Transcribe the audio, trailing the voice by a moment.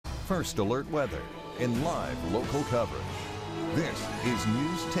first alert weather and live local coverage. This is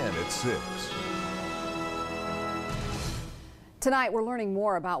News 10 at 6. Tonight, we're learning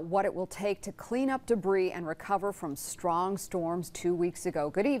more about what it will take to clean up debris and recover from strong storms 2 weeks ago.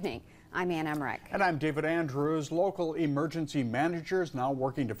 Good evening. I'm Ann Emmerich. And I'm David Andrews. Local emergency managers now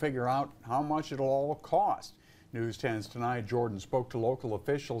working to figure out how much it'll all cost. News 10's Tonight, Jordan spoke to local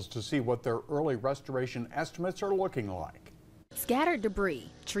officials to see what their early restoration estimates are looking like. Scattered debris,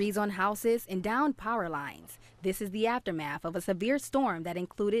 trees on houses, and downed power lines. This is the aftermath of a severe storm that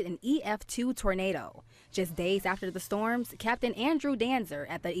included an EF2 tornado. Just days after the storms, Captain Andrew Danzer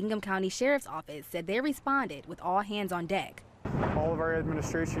at the Ingham County Sheriff's Office said they responded with all hands on deck. All of our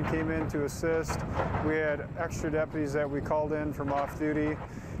administration came in to assist. We had extra deputies that we called in from off duty.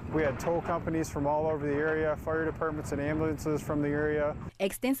 We had tow companies from all over the area, fire departments and ambulances from the area.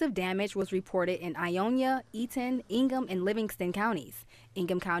 Extensive damage was reported in Ionia, Eaton, Ingham, and Livingston counties.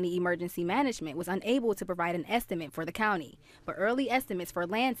 Ingham County Emergency Management was unable to provide an estimate for the county, but early estimates for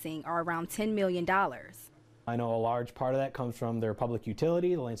Lansing are around $10 million. I know a large part of that comes from their public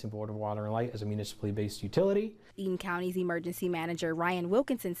utility. The Lansing Board of Water and Light is a municipally based utility. Eaton County's emergency manager Ryan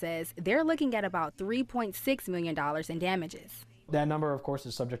Wilkinson says they're looking at about $3.6 million in damages. That number, of course,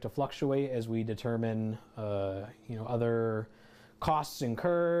 is subject to fluctuate as we determine, other costs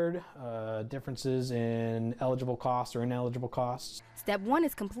incurred, differences in eligible costs or ineligible costs. Step 1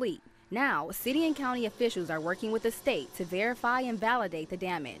 is complete. Now, city and county officials are working with the state to verify and validate the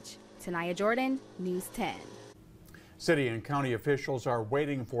damage. Tanaya Jordan, News 10. City and county officials are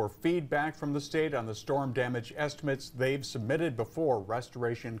waiting for feedback from the state on the storm damage estimates they've submitted before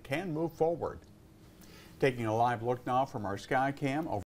restoration can move forward. Taking a live look now from our Skycam over